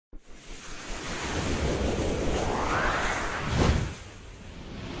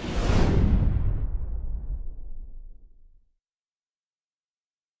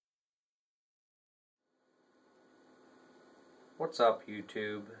What's up,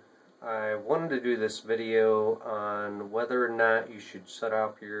 YouTube? I wanted to do this video on whether or not you should shut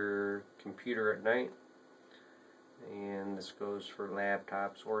off your computer at night, and this goes for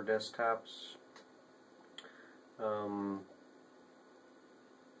laptops or desktops.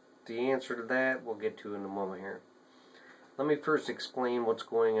 The answer to that we'll get to in a moment here. Let me first explain what's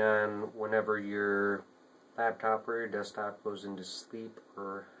going on whenever your laptop or your desktop goes into sleep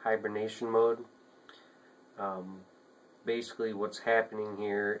or hibernation mode. Basically what's happening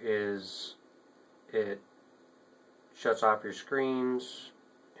here is it shuts off your screens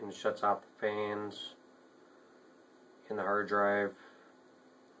and shuts off the fans and the hard drive,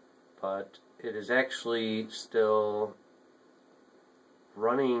 but it is actually still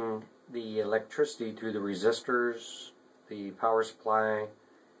running the electricity through the resistors, the power supply,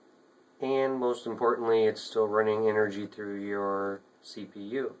 and most importantly it's still running energy through your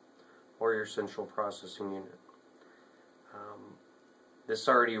CPU or your central processing unit. This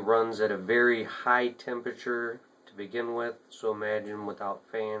already runs at a very high temperature to begin with, so imagine without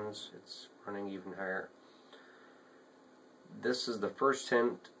fans it's running even higher. This is the first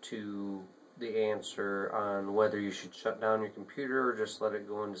hint to the answer on whether you should shut down your computer or just let it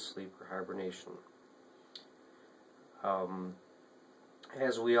go into sleep or hibernation.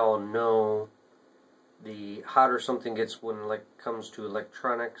 As we all know, the hotter something gets when it comes to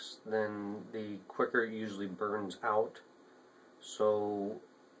electronics, then the quicker it usually burns out. So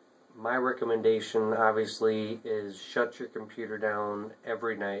my recommendation obviously is shut your computer down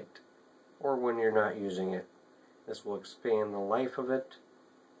every night or when you're not using it. This will expand the life of it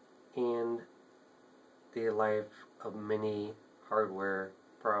and the life of many hardware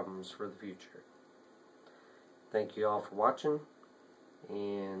problems for the future. Thank you all for watching,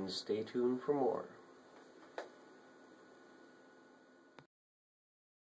 and stay tuned for more.